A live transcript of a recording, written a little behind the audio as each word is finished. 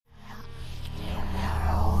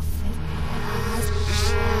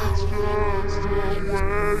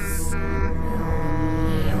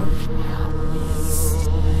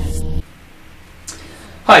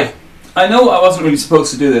Hi, I know I wasn't really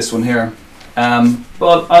supposed to do this one here,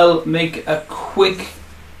 but I'll make a quick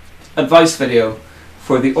advice video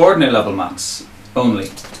for the ordinary level maths only.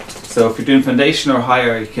 So if you're doing foundation or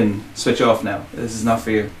higher, you can switch off now. This is not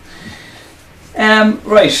for you.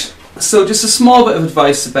 Right, so just a small bit of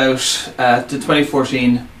advice about the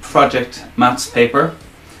 2014 project maths paper.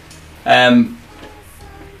 So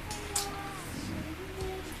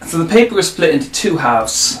the paper is split into two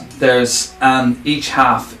halves. And each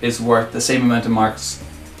half is worth the same amount of marks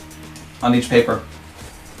on each paper.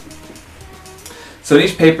 So in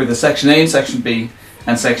each paper there's section A and section B,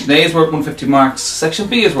 and section A is worth 150 marks, section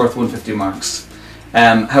B is worth 150 marks.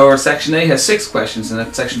 However, section A has 6 questions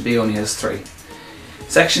and section B only has 3.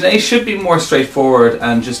 Section A should be more straightforward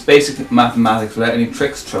and just basic mathematics without any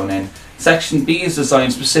tricks thrown in. Section B is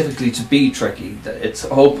designed specifically to be tricky. Its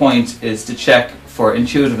whole point is to check for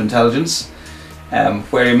intuitive intelligence,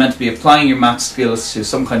 where you're meant to be applying your math skills to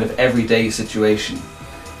some kind of everyday situation.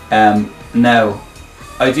 Now,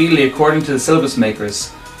 ideally, according to the syllabus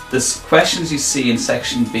makers, the questions you see in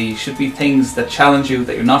section B should be things that challenge you,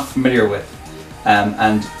 that you're not familiar with,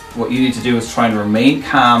 and what you need to do is try and remain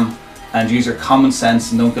calm and use your common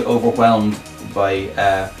sense and don't get overwhelmed by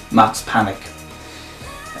maths panic.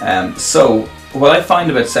 So what I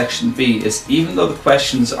find about section B is, even though the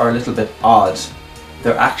questions are a little bit odd,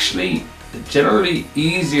 they're actually generally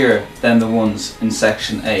easier than the ones in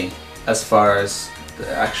section A as far as the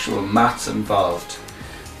actual maths involved.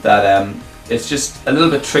 That it's just a little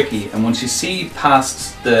bit tricky, and once you see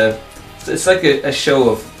past it's like a show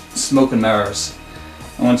of smoke and mirrors,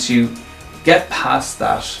 and once you get past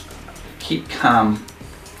that, keep calm,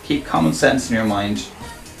 keep common sense in your mind,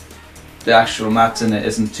 the actual maths in it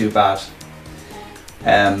isn't too bad.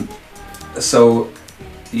 So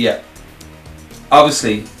yeah,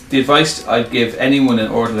 obviously the advice I'd give anyone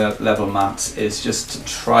in ordinary level maths is just to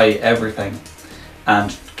try everything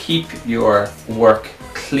and keep your work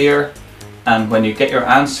clear, and when you get your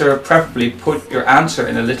answer, preferably put your answer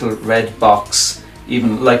in a little red box,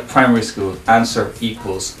 even like primary school, answer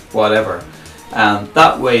equals whatever, and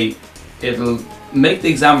that way it'll make the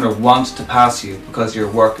examiner want to pass you because your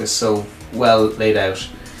work is so well laid out.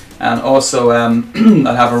 And also I'll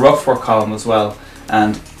have a rough work column as well,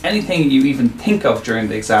 and anything you even think of during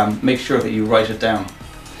the exam, make sure that you write it down.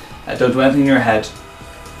 Don't do anything in your head,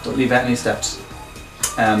 don't leave out any steps.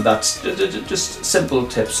 That's just simple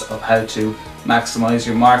tips of how to maximise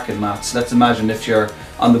your mark in maths. Let's imagine if you're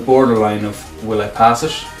on the borderline of will I pass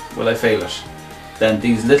it, will I fail it, then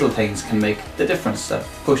these little things can make the difference that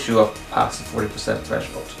push you up past the 40%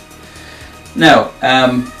 threshold. Now,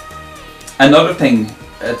 another thing,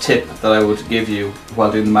 a tip that I would give you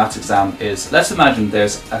while doing the maths exam is, let's imagine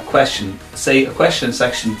there's a question, say a question in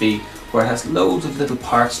section B where it has loads of little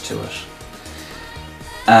parts to it.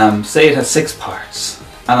 Say it has 6 parts,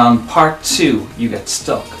 and on part 2 you get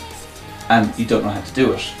stuck and you don't know how to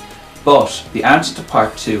do it, but the answer to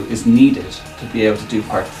part 2 is needed to be able to do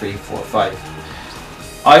part 3, 4, 5.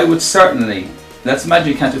 I would certainly, let's imagine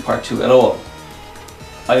you can't do part 2 at all,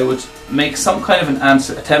 I would make some kind of an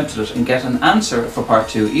answer, attempt at it, and get an answer for part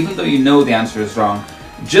 2, even though you know the answer is wrong,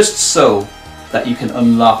 just so that you can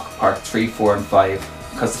unlock part 3, 4 and 5.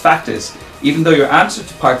 Because the fact is, even though your answer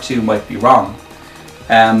to part 2 might be wrong,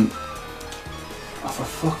 oh, for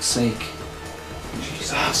fuck's sake,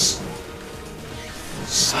 Jesus,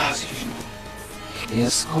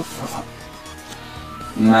 yes, good for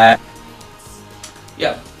nah.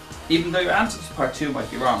 Yeah, even though your answer to part 2 might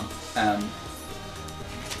be wrong,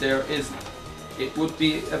 it would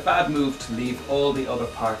be a bad move to leave all the other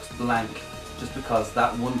parts blank just because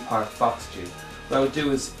that one part foxed you. What I would do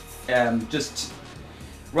is just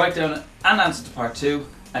write down an answer to part 2,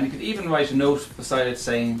 and you could even write a note beside it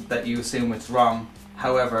saying that you assume it's wrong.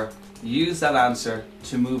 However, use that answer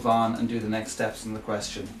to move on and do the next steps in the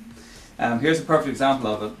question. Here's a perfect example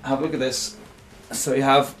of it. Have a look at this. So you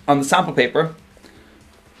have on the sample paper,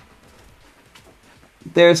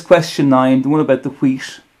 there's question 9, the one about the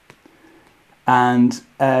wheat, and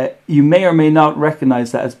you may or may not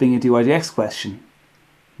recognise that as being a dy/dx question.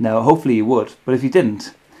 Now hopefully you would, but if you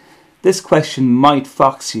didn't, this question might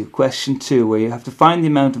fox you, question 2, where you have to find the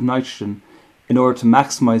amount of nitrogen in order to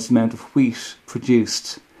maximise the amount of wheat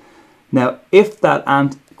produced. Now if that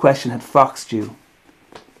question had foxed you,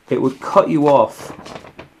 it would cut you off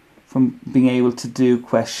from being able to do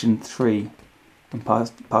question 3 and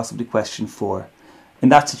possibly question 4. In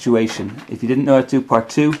that situation, if you didn't know how to do part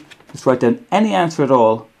 2, just write down any answer at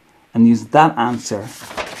all and use that answer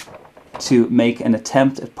to make an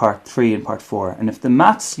attempt at part 3 and part 4. And if the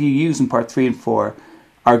maths you use in part 3 and 4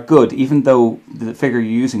 are good, even though the figure you're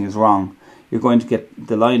using is wrong, you're going to get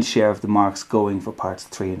the lion's share of the marks going for parts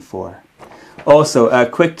 3 and 4. Also, a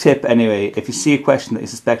quick tip anyway, if you see a question that you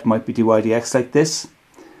suspect might be DY/DX like this,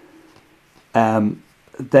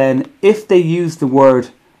 then if they use the word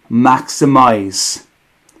maximize,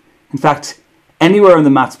 in fact, anywhere on the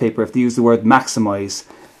maths paper, if they use the word maximize,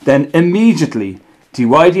 then immediately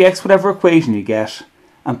dy/dx whatever equation you get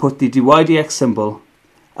and put the dy/dx symbol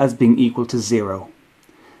as being equal to 0.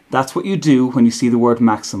 That's what you do when you see the word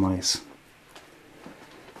maximize.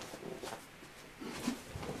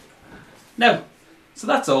 Now, so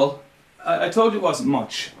that's all. I told you it wasn't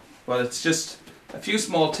much, but it's just a few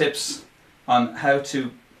small tips on how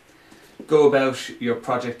to go about your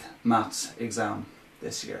project maths exam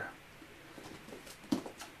this year.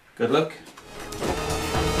 Good luck.